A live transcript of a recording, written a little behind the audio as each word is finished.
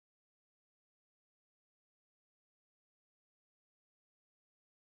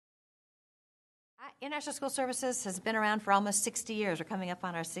International School Services has been around for almost 60 years. We're coming up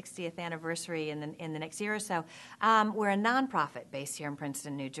on our 60th anniversary in the next year or so. We're a nonprofit based here in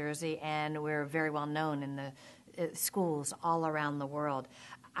Princeton, New Jersey, and we're very well known in the schools all around the world.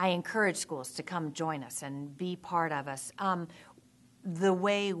 I encourage schools to come join us and be part of us. The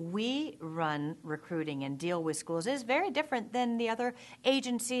way we run recruiting and deal with schools is very different than the other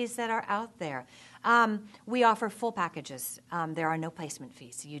agencies that are out there. We offer full packages. There are no placement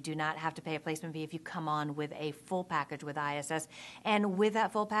fees. You do not have to pay a placement fee if you come on with a full package with ISS. And with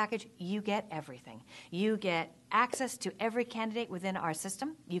that full package, you get everything. You get access to every candidate within our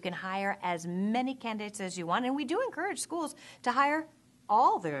system. You can hire as many candidates as you want. And we do encourage schools to hire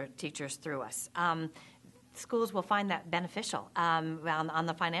all their teachers through us. Schools will find that beneficial on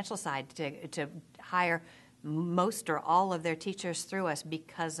the financial side to hire most or all of their teachers through us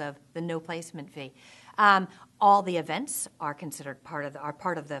because of the no placement fee. All the events are considered part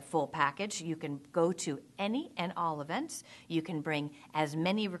of the full package. You can go to any and all events. You can bring as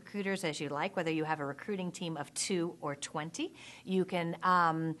many recruiters as you like, whether you have a recruiting team of 2 or 20. You can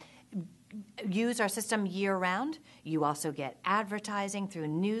use our system year-round. You also get advertising through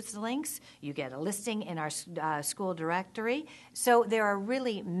news links. You get a listing in our school directory. So there are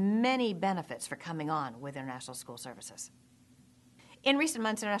really many benefits for coming on with International School Services. In recent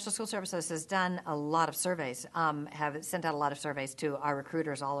months, International School Services has done a lot of surveys, have sent out a lot of surveys to our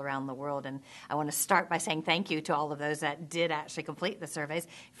recruiters all around the world. And I want to start by saying thank you to all of those that did actually complete the surveys.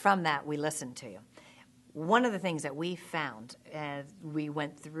 From that, we listened to you. One of the things that we found as we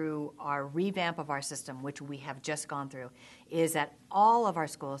went through our revamp of our system, which we have just gone through, is that all of our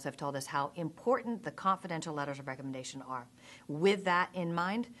schools have told us how important the confidential letters of recommendation are. With that in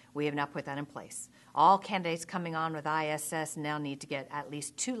mind, we have now put that in place. All candidates coming on with ISS now need to get at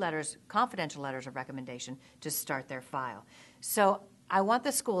least 2 confidential letters of recommendation to start their file. So I want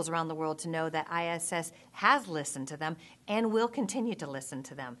the schools around the world to know that ISS has listened to them and will continue to listen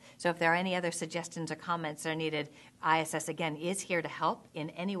to them. So if there are any other suggestions or comments that are needed, ISS, again, is here to help in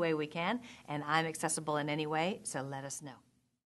any way we can, and I'm accessible in any way, so let us know.